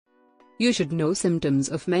You should know symptoms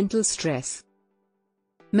of mental stress.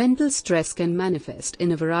 Mental stress can manifest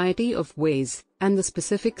in a variety of ways, and the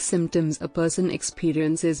specific symptoms a person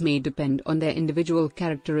experiences may depend on their individual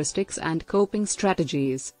characteristics and coping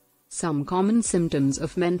strategies. Some common symptoms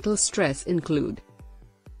of mental stress include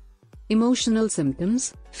emotional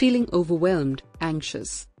symptoms: feeling overwhelmed,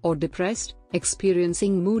 anxious, or depressed,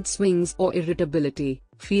 experiencing mood swings or irritability,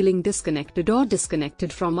 feeling disconnected or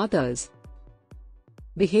disconnected from others.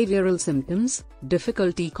 Behavioral symptoms: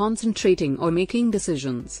 difficulty concentrating or making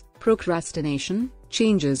decisions, procrastination,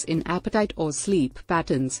 changes in appetite or sleep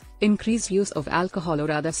patterns, increased use of alcohol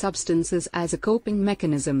or other substances as a coping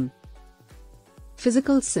mechanism.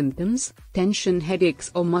 Physical symptoms: tension,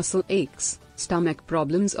 headaches or muscle aches, stomach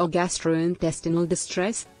problems or gastrointestinal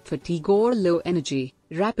distress, fatigue or low energy,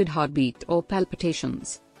 rapid heartbeat or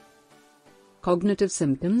palpitations. Cognitive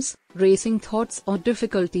symptoms: racing thoughts or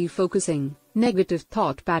difficulty focusing, negative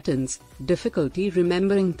thought patterns, difficulty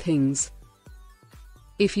remembering things.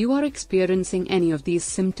 If you are experiencing any of these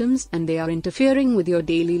symptoms and they are interfering with your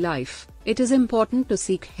daily life, it is important to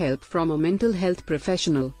seek help from a mental health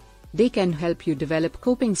professional. They can help you develop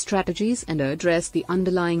coping strategies and address the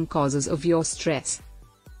underlying causes of your stress.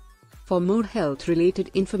 For more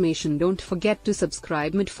health-related information, don't forget to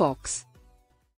subscribe Medphox.